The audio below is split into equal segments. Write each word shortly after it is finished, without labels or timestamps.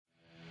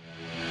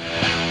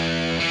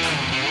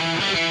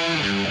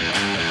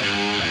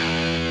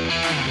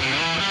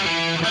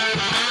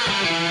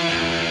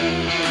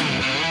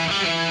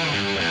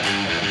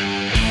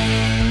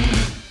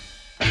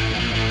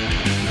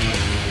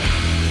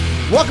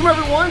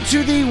Welcome, everyone,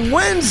 to the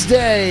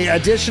Wednesday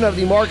edition of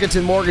the Markets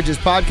and Mortgages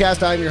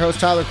podcast. I'm your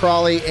host, Tyler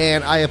Crawley,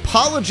 and I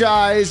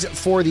apologize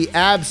for the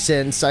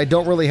absence. I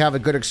don't really have a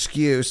good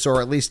excuse, or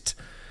at least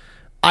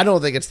I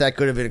don't think it's that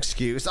good of an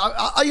excuse.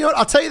 You know what?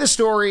 I'll tell you the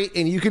story,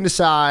 and you can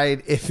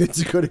decide if it's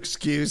a good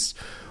excuse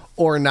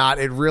or not.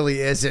 It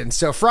really isn't.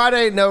 So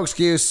Friday, no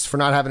excuse for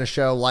not having a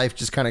show. Life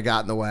just kind of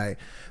got in the way.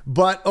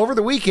 But over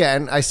the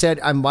weekend, I said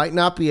I might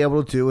not be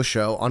able to do a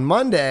show on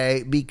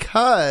Monday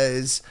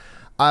because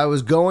I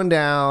was going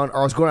out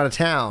of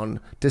town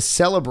to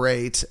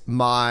celebrate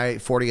my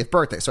 40th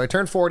birthday. So I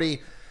turned 40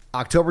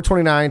 October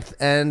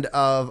 29th, end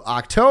of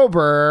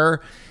October.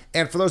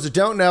 And for those that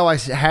don't know, I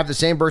have the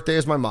same birthday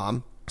as my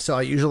mom. So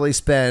I usually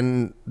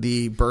spend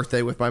the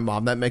birthday with my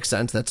mom. That makes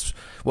sense. That's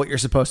what you're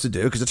supposed to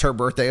do because it's her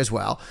birthday as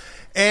well.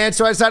 And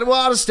so I decided,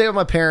 well, I'll just stay with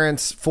my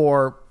parents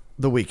for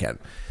the weekend.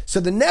 So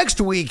the next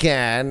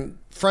weekend,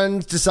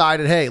 friends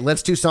decided, hey,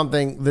 let's do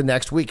something the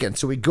next weekend.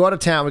 So we go out of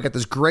town. We got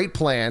this great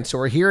plan. So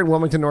we're here in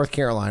Wilmington, North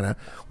Carolina.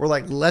 We're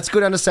like, let's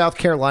go down to South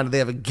Carolina. They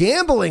have a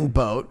gambling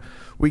boat.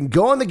 We can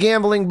go on the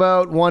gambling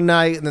boat one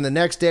night, and then the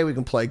next day we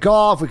can play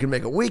golf. We can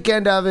make a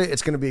weekend of it.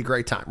 It's going to be a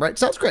great time, right?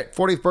 Sounds great.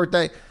 40th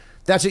birthday.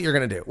 That's what you're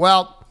going to do.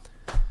 Well,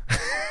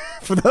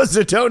 for those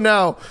that don't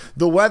know,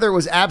 the weather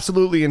was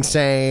absolutely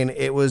insane.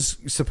 It was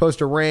supposed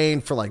to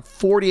rain for like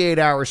 48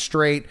 hours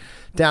straight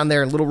down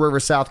there in Little River,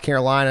 South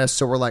Carolina.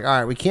 So we're like, all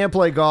right, we can't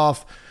play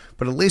golf,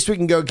 but at least we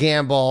can go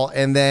gamble.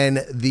 And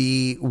then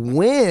the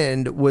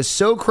wind was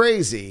so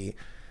crazy,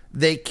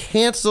 they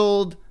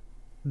canceled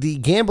the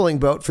gambling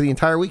boat for the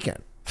entire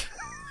weekend.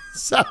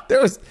 So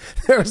there was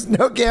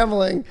no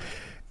gambling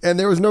and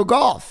there was no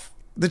golf.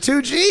 The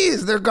two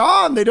G's, they're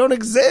gone. They don't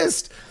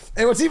exist.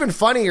 And what's even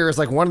funnier is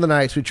like one of the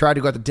nights we tried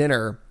to go out to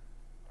dinner,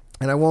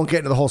 and I won't get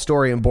into the whole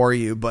story and bore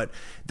you, but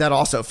that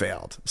also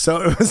failed.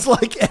 So it was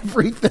like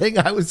everything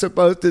I was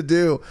supposed to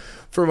do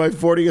for my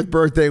 40th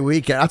birthday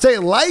weekend. I'll tell you,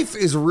 life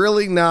is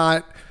really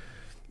not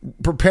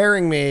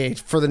preparing me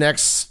for the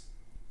next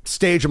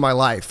stage of my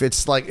life.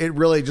 It's like, it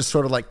really just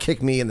sort of like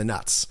kicked me in the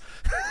nuts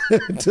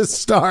to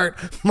start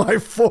my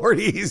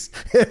 40s.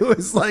 It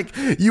was like,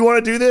 you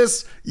want to do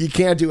this? You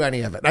can't do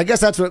any of it. I guess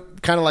that's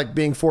what kind of like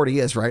being 40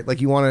 is, right? Like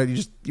you want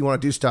to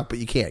do stuff, but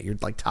you can't. You're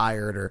like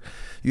tired or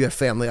you have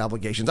family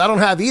obligations. I don't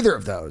have either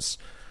of those.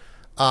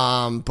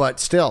 But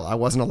still, I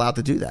wasn't allowed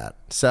to do that.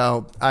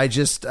 So I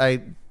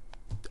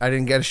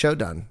didn't get a show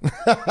done.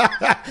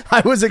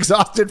 I was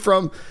exhausted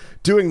from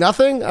doing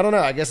nothing. I don't know.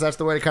 I guess that's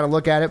the way to kind of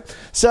look at it.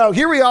 So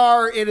here we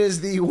are. It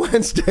is the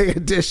Wednesday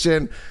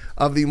edition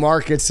of the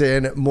Markets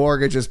and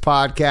Mortgages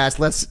podcast.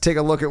 Let's take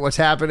a look at what's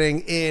happening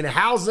in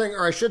housing,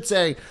 or I should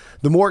say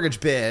the mortgage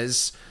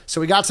biz.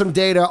 So we got some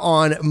data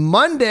on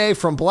Monday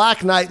from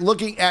Black Knight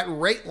looking at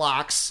rate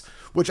locks,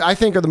 which I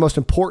think are the most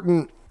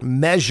important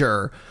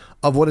measure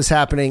of what is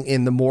happening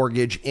in the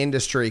mortgage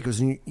industry,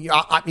 because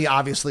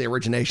obviously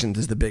originations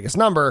is the biggest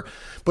number,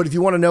 but if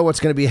you want to know what's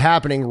going to be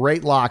happening,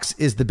 rate locks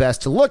is the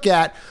best to look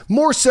at,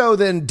 more so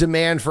than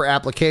demand for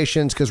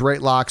applications, because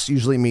rate locks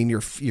usually mean you're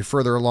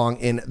further along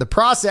in the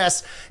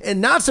process.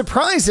 And not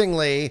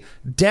surprisingly,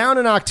 down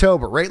in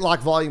October, rate lock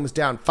volume was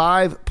down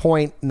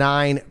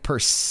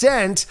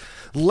 5.9%,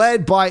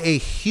 led by a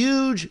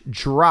huge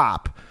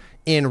drop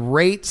in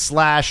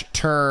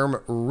rate/term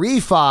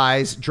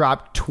refis,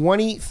 dropped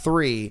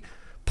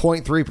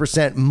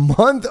 23.3%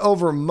 month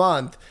over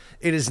month.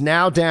 It is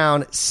now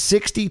down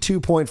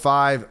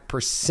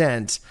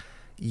 62.5%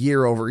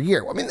 year over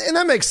year. I mean, and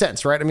that makes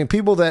sense, right? I mean,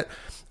 people that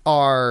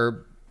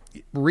are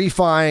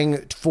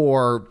refining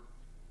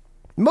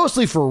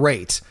mostly for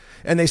rate,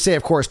 and they say,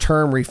 of course,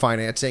 term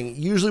refinancing,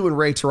 usually when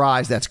rates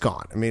rise, that's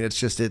gone. I mean,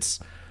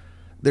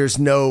 there's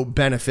no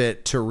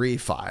benefit to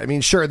refi. I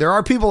mean, sure, there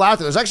are people out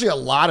there. There's actually a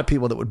lot of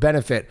people that would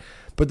benefit,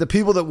 but the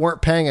people that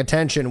weren't paying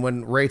attention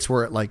when rates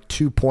were at like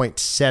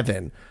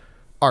 2.7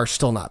 are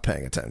still not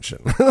paying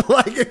attention.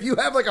 Like if you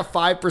have like a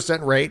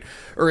 5% rate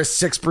or a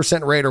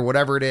 6% rate or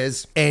whatever it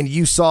is, and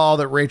you saw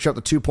that rates are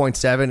up to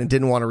 2.7 and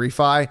didn't want to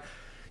refi,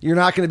 you're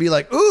not going to be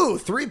like, ooh,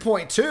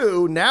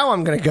 3.2. Now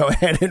I'm going to go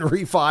ahead and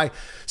refi.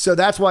 So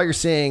that's why you're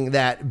seeing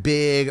that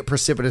big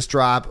precipitous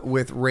drop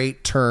with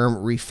rate term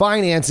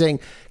refinancing.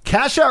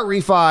 Cash out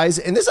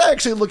refis, and this I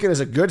actually look at as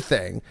a good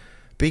thing,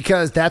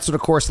 because that's what,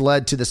 of course,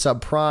 led to the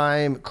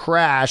subprime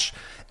crash.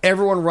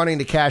 Everyone running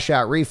to cash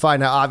out refi.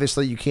 Now,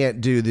 obviously, you can't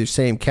do the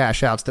same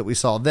cash outs that we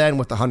saw then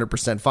with the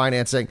 100%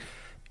 financing.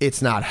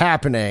 It's not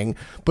happening,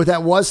 but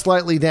that was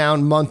slightly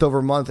down month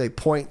over month, a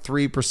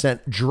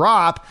 0.3%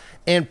 drop.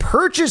 And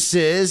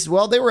purchases,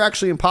 well, they were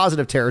actually in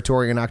positive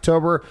territory in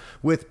October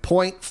with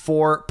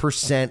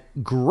 0.4%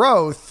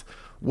 growth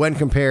when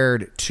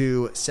compared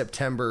to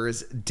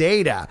September's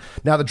data.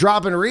 Now, the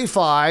drop in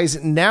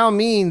refis now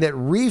mean that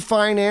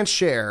refinance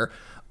share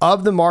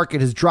of the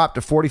market has dropped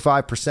to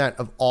 45%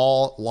 of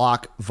all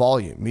lock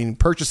volume, meaning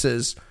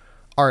purchases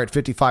are at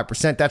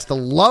 55%. That's the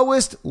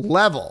lowest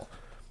level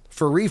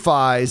for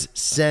refis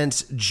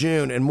since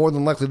June, and more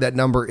than likely that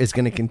number is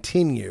going to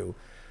continue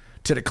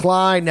to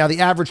decline. Now, the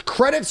average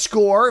credit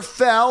score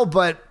fell,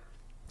 but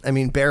I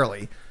mean,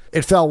 barely.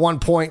 It fell 1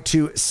 point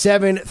to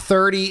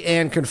 730,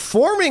 and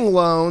conforming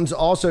loans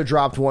also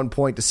dropped 1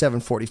 point to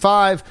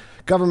 745.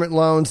 Government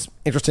loans,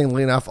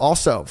 interestingly enough,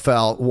 also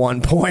fell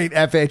 1 point.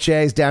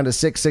 FHA's down to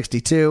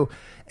 662,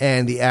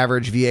 and the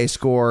average VA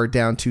score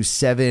down to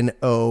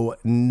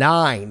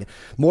 709.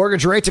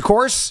 Mortgage rates, of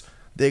course,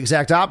 the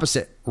exact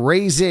opposite,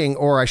 raising,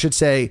 or I should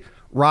say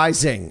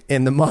rising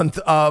in the month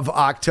of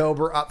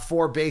October, up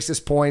 4 basis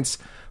points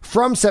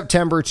from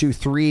September to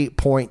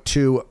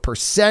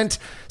 3.2%.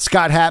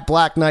 Scott Hatt,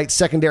 Black Knight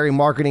Secondary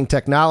Marketing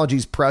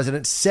Technologies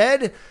president,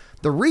 said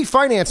the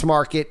refinance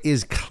market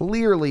is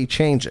clearly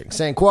changing,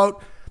 saying,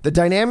 quote, "The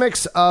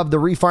dynamics of the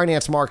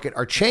refinance market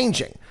are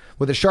changing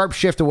with a sharp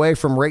shift away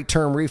from rate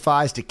term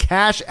refis to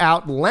cash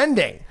out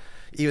lending,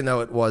 even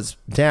though it was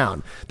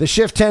down. The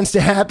shift tends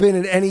to happen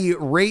in any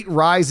rate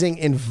rising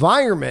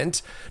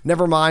environment,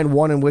 never mind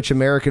one in which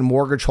American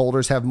mortgage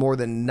holders have more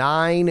than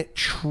 $9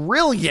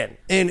 trillion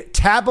in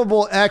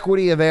tappable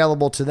equity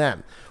available to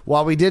them.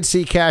 While we did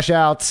see cash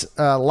out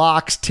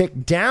locks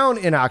tick down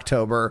in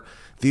October,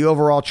 the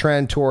overall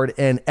trend toward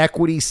an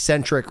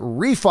equity-centric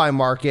refi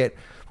market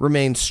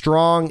remains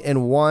strong,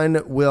 and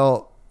one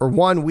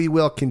we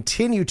will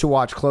continue to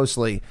watch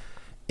closely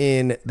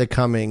in the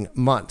coming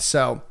months."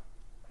 So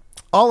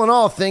all in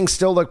all, things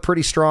still look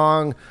pretty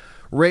strong.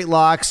 Rate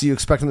locks, you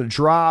expect them to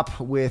drop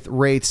with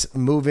rates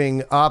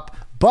moving up,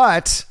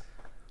 but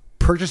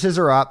purchases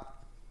are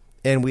up,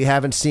 and we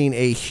haven't seen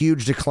a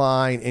huge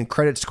decline in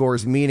credit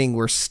scores, meaning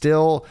we're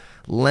still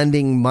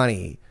lending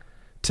money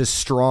to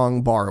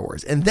strong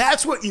borrowers. And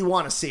that's what you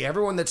want to see.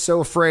 Everyone that's so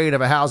afraid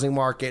of a housing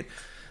market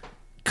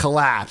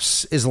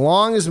collapse, as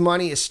long as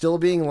money is still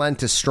being lent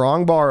to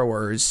strong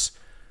borrowers,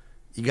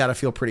 you got to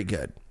feel pretty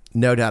good.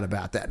 No doubt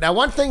about that. Now,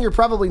 one thing you're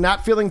probably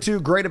not feeling too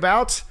great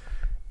about,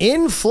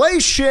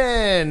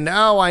 inflation.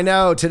 Oh, I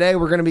know. Today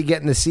we're going to be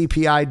getting the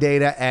CPI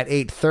data at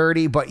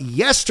 8:30, but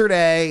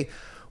yesterday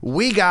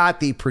we got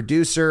the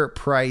producer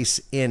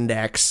price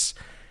index,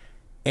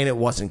 and it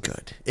wasn't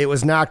good. It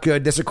was not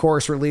good. This, of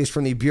course, released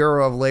from the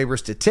Bureau of Labor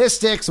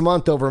Statistics.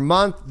 Month over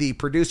month, the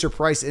producer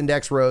price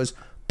index rose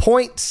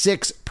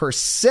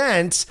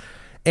 0.6%,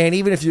 and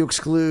even if you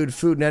exclude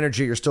food and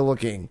energy, you're still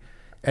looking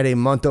at a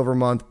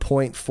month-over-month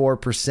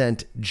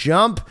 0.4%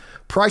 jump.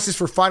 Prices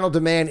for final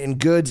demand in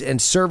goods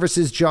and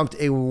services jumped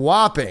a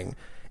whopping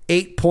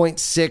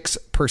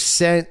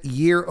 8.6%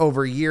 year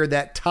over year.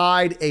 That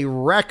tied a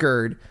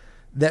record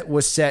that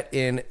was set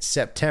in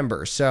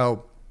September.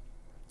 So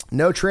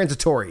no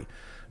transitory,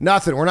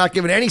 nothing. We're not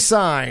giving any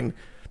sign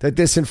that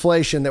this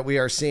inflation that we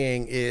are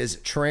seeing is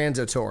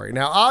transitory.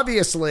 Now,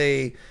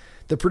 obviously,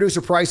 the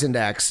producer price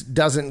index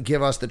doesn't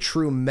give us the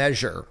true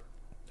measure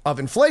of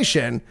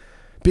inflation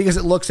because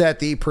it looks at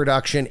the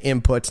production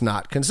inputs,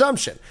 not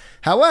consumption.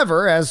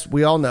 However, as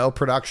we all know,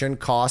 production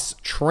costs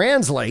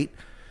translate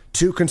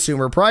to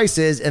consumer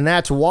prices, and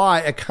that's why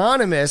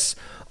economists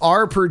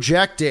are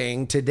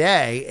projecting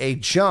today a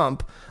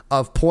jump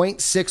of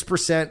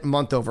 0.6%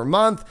 month over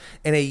month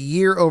and a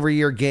year over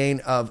year gain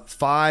of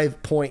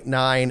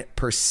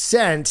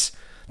 5.9%.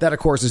 That, of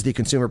course, is the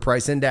consumer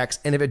price index.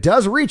 And if it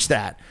does reach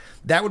that,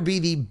 that would be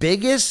the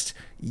biggest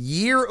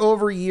year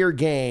over year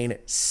gain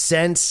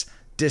since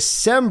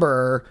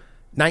December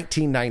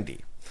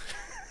 1990.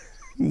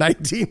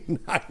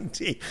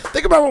 1990.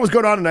 Think about what was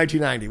going on in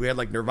 1990. We had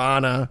like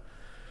Nirvana.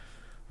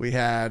 We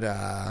had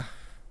a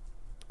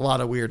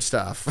lot of weird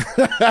stuff.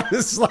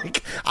 It's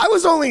like, I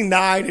was only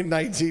 9 in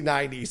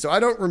 1990, so I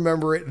don't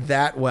remember it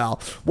that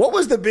well. What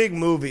was the big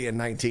movie in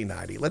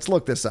 1990? Let's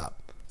look this up.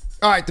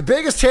 All right, the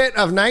biggest hit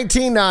of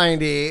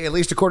 1990, at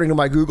least according to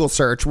my Google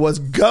search, was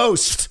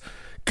Ghost.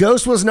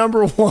 Ghost was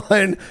number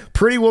 1,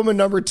 Pretty Woman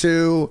number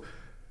 2,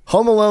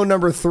 Home Alone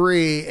number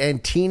 3,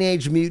 and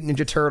Teenage Mutant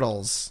Ninja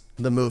Turtles,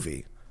 the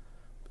movie.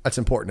 That's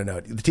important to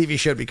note. The TV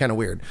show would be kind of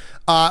weird.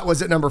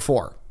 Was at number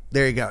 4.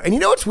 There you go. And you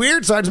know what's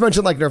weird? So I just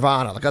mentioned like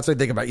Nirvana. Like that's what I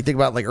think about. You think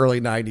about like early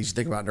 90s, you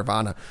think about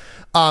Nirvana.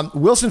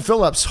 Wilson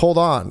Phillips' Hold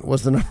On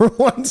was the number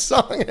 1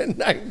 song in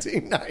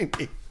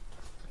 1990.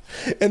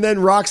 And then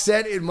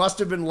Roxette, It Must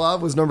Have Been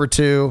Love was number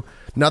 2.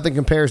 Nothing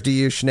Compares to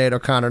You, Sinead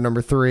O'Connor,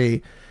 number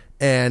 3.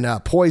 And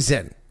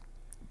Poison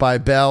by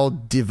Belle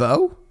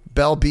DeVoe.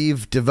 Belle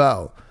Biv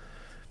DeVoe.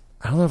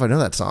 I don't know if I know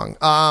that song.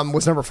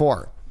 Was number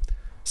 4.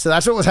 So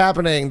that's what was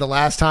happening the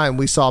last time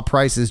we saw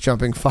prices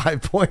jumping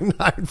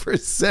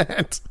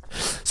 5.9%.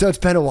 So it's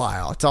been a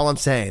while. That's all I'm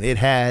saying. It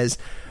has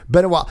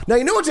been a while. Now,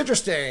 you know what's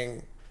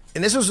interesting?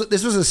 And this was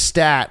a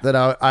stat that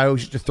I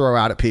used to throw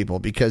out at people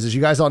because, as you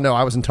guys all know,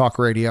 I was in talk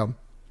radio.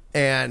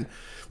 And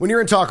when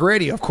you're in talk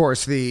radio, of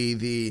course,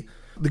 the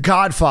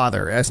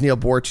Godfather, as Neil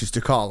Bortz used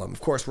to call him,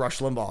 of course, Rush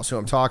Limbaugh is who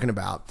I'm talking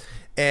about.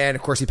 And,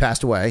 of course, he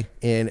passed away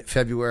in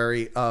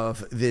February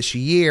of this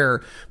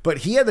year. But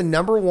he had the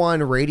number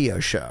 1 radio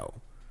show,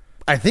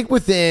 I think,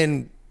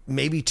 within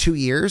maybe 2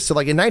 years. So,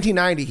 like, in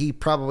 1990, he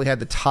probably had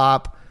the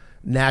top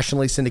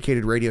nationally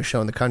syndicated radio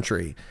show in the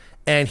country.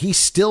 And he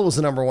still was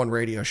the number 1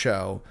 radio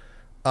show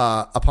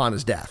upon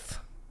his death.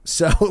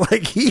 So,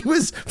 like, he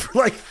was, for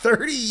like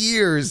 30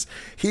 years,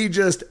 he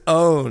just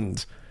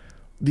owned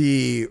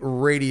the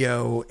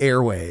radio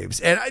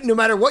airwaves. And no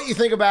matter what you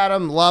think about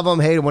him, love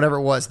him, hate him, whatever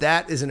it was,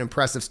 that is an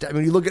impressive step. I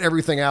mean, you look at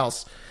everything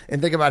else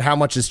and think about how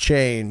much has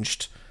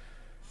changed,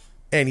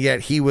 and yet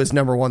he was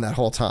number one that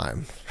whole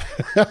time.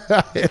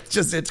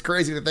 It's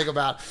crazy to think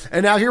about.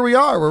 And now here we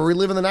are, where we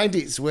live in the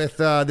 90s with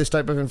this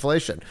type of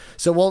inflation.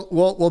 So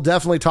we'll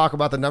definitely talk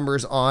about the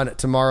numbers on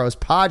tomorrow's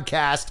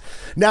podcast.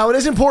 Now, it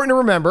is important to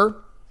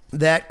remember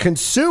that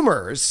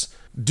consumers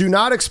do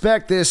not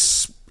expect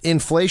this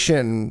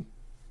inflation,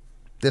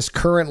 this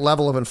current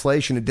level of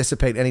inflation, to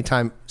dissipate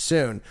anytime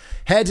soon.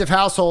 Heads of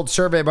household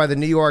survey by the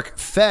New York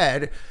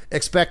Fed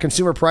expect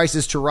consumer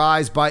prices to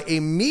rise by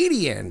a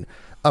median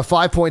of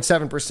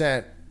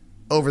 5.7%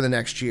 over the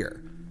next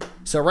year.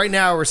 So right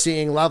now we're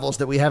seeing levels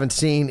that we haven't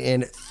seen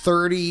in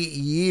 30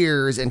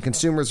 years, and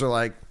consumers are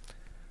like,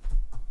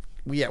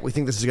 yeah, we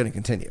think this is going to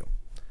continue.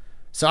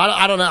 So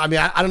I don't know. I mean,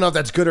 I don't know if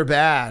that's good or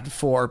bad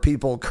for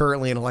people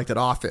currently in elected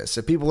office.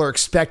 If people are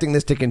expecting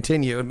this to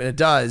continue, I mean, it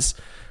does,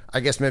 I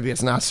guess maybe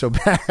it's not so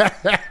bad.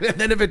 And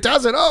then if it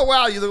doesn't, oh,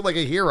 wow, you look like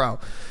a hero.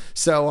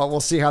 So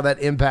we'll see how that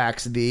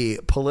impacts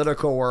the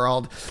political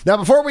world. Now,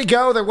 before we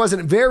go, there was a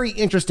very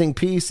interesting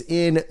piece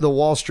in the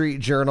Wall Street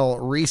Journal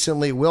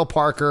recently. Will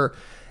Parker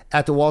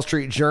at the Wall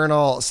Street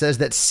Journal says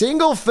that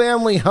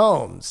single-family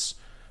homes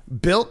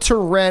built to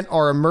rent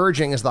are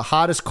emerging as the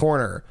hottest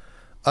corner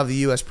of the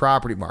U.S.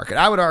 property market.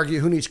 I would argue,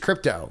 who needs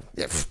crypto?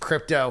 Yeah,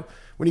 crypto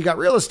when you got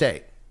real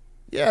estate.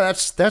 Yeah,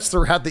 that's the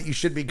route that you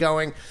should be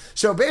going.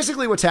 So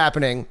basically what's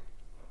happening,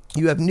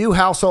 you have new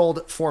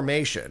household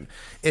formation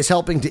is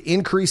helping to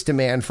increase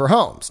demand for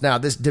homes. Now,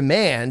 this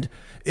demand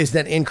is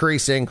then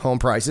increasing home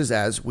prices,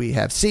 as we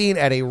have seen,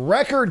 at a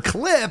record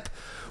clip,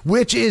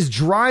 which is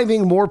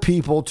driving more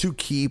people to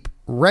keep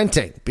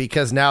renting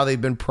because now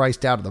they've been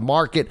priced out of the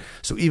market.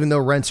 So even though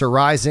rents are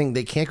rising,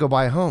 they can't go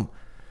buy a home.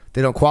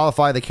 They don't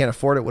qualify. They can't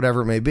afford it,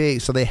 whatever it may be.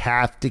 So they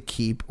have to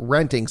keep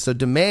renting. So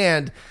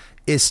demand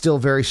is still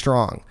very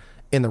strong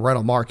in the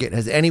rental market,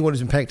 as anyone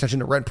who's been paying attention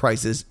to rent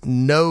prices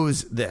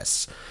knows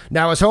this.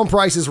 Now, as home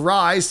prices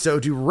rise,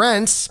 so do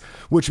rents,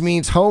 which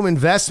means home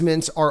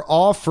investments are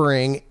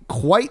offering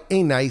quite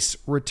a nice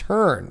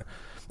return.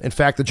 In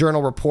fact, the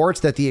Journal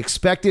reports that the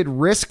expected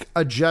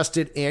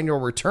risk-adjusted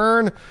annual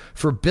return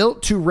for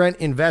built-to-rent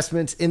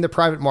investments in the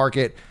private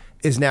market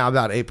is now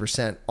about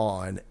 8%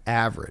 on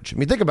average. I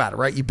mean, think about it,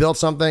 right? You build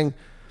something,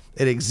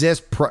 it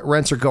exists,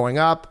 rents are going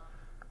up.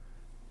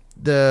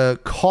 The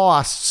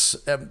costs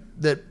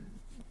that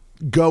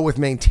go with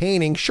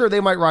maintaining, sure,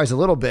 they might rise a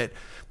little bit,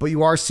 but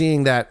you are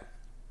seeing that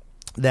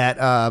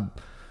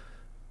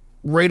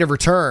rate of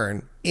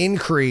return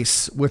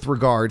increase with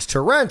regards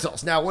to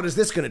rentals. Now, what is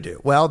this going to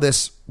do? Well,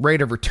 this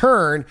rate of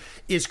return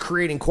is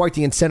creating quite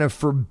the incentive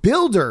for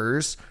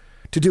builders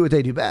to do what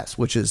they do best,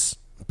 which is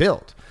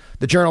build.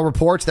 The Journal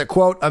reports that,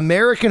 quote,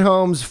 American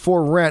Homes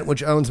for Rent,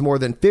 which owns more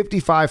than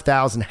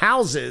 55,000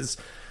 houses,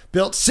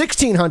 built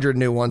 1,600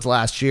 new ones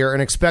last year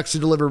and expects to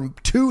deliver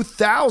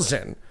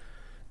 2,000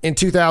 in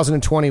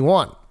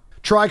 2021.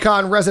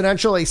 Tricon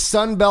Residential, a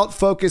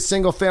Sunbelt-focused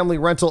single-family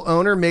rental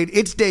owner, made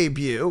its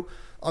debut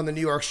on the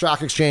New York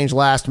Stock Exchange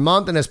last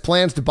month and has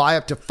plans to buy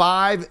up to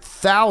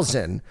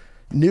 5,000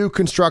 new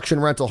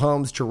construction rental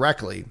homes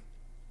directly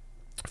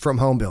from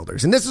home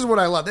builders. And this is what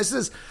I love. This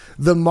is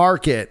the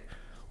market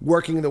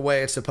working the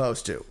way it's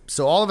supposed to.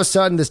 So all of a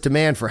sudden, this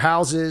demand for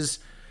houses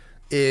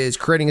is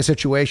creating a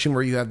situation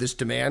where you have this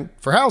demand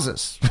for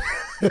houses.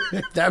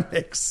 If that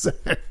makes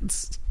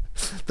sense.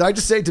 Did I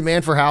just say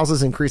demand for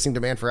houses, increasing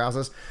demand for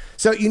houses?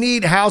 So you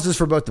need houses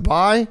for both to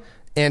buy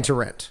and to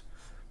rent.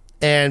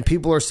 And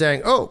people are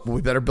saying, oh, well,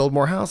 we better build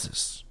more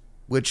houses,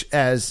 which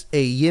as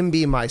a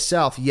YIMBY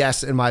myself,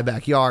 yes, in my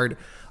backyard,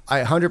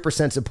 I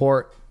 100%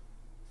 support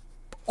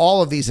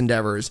all of these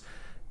endeavors.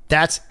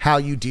 That's how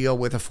you deal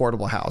with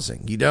affordable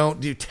housing. You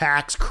don't do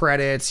tax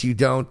credits. You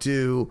don't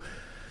do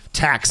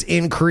tax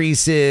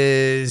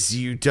increases.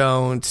 You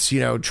don't,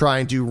 try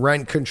and do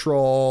rent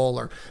control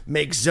or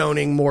make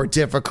zoning more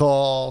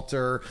difficult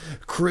or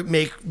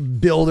make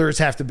builders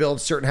have to build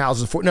certain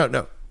houses for.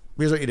 No.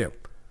 Here's what you do.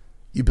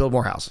 You build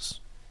more houses.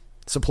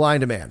 Supply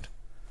and demand.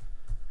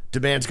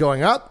 Demand's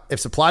going up. If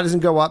supply doesn't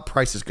go up,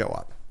 prices go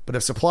up. But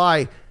if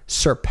supply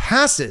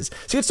surpasses.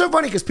 See, it's so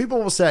funny because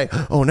people will say,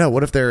 oh no,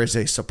 what if there is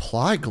a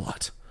supply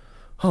glut?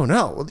 Oh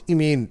no. Well, you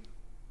mean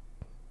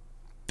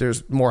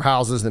there's more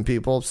houses than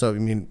people, so you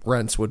mean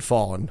rents would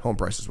fall and home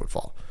prices would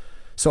fall.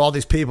 So all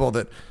these people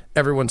that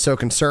everyone's so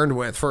concerned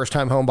with,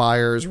 first-time home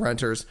buyers,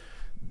 renters,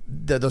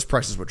 those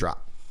prices would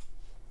drop.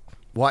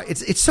 Why?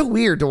 It's so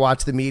weird to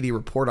watch the media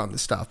report on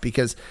this stuff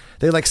because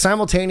they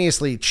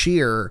simultaneously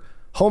cheer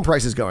home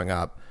prices going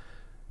up,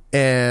 but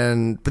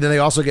then they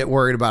also get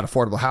worried about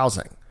affordable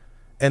housing.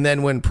 And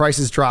then when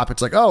prices drop,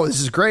 it's like, oh, this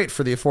is great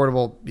for the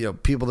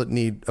affordable, people that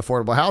need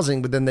affordable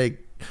housing. But then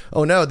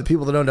oh no, the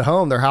people that owned a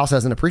home, their house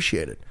hasn't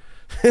appreciated.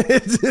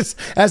 It's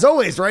as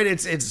always, right?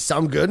 It's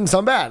some good and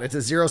some bad. It's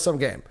a zero-sum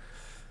game.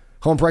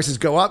 Home prices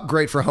go up,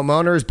 great for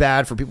homeowners,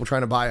 bad for people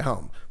trying to buy a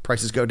home.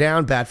 Prices go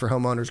down, bad for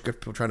homeowners, good for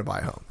people trying to buy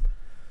a home.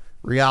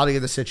 Reality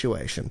of the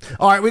situation.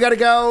 All right, we got to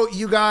go.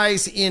 You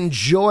guys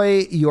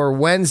enjoy your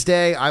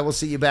Wednesday. I will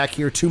see you back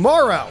here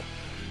tomorrow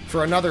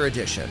for another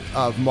edition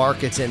of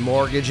Markets and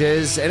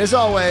Mortgages. And as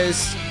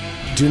always,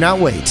 do not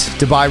wait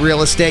to buy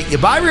real estate. You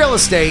buy real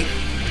estate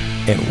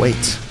and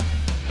wait.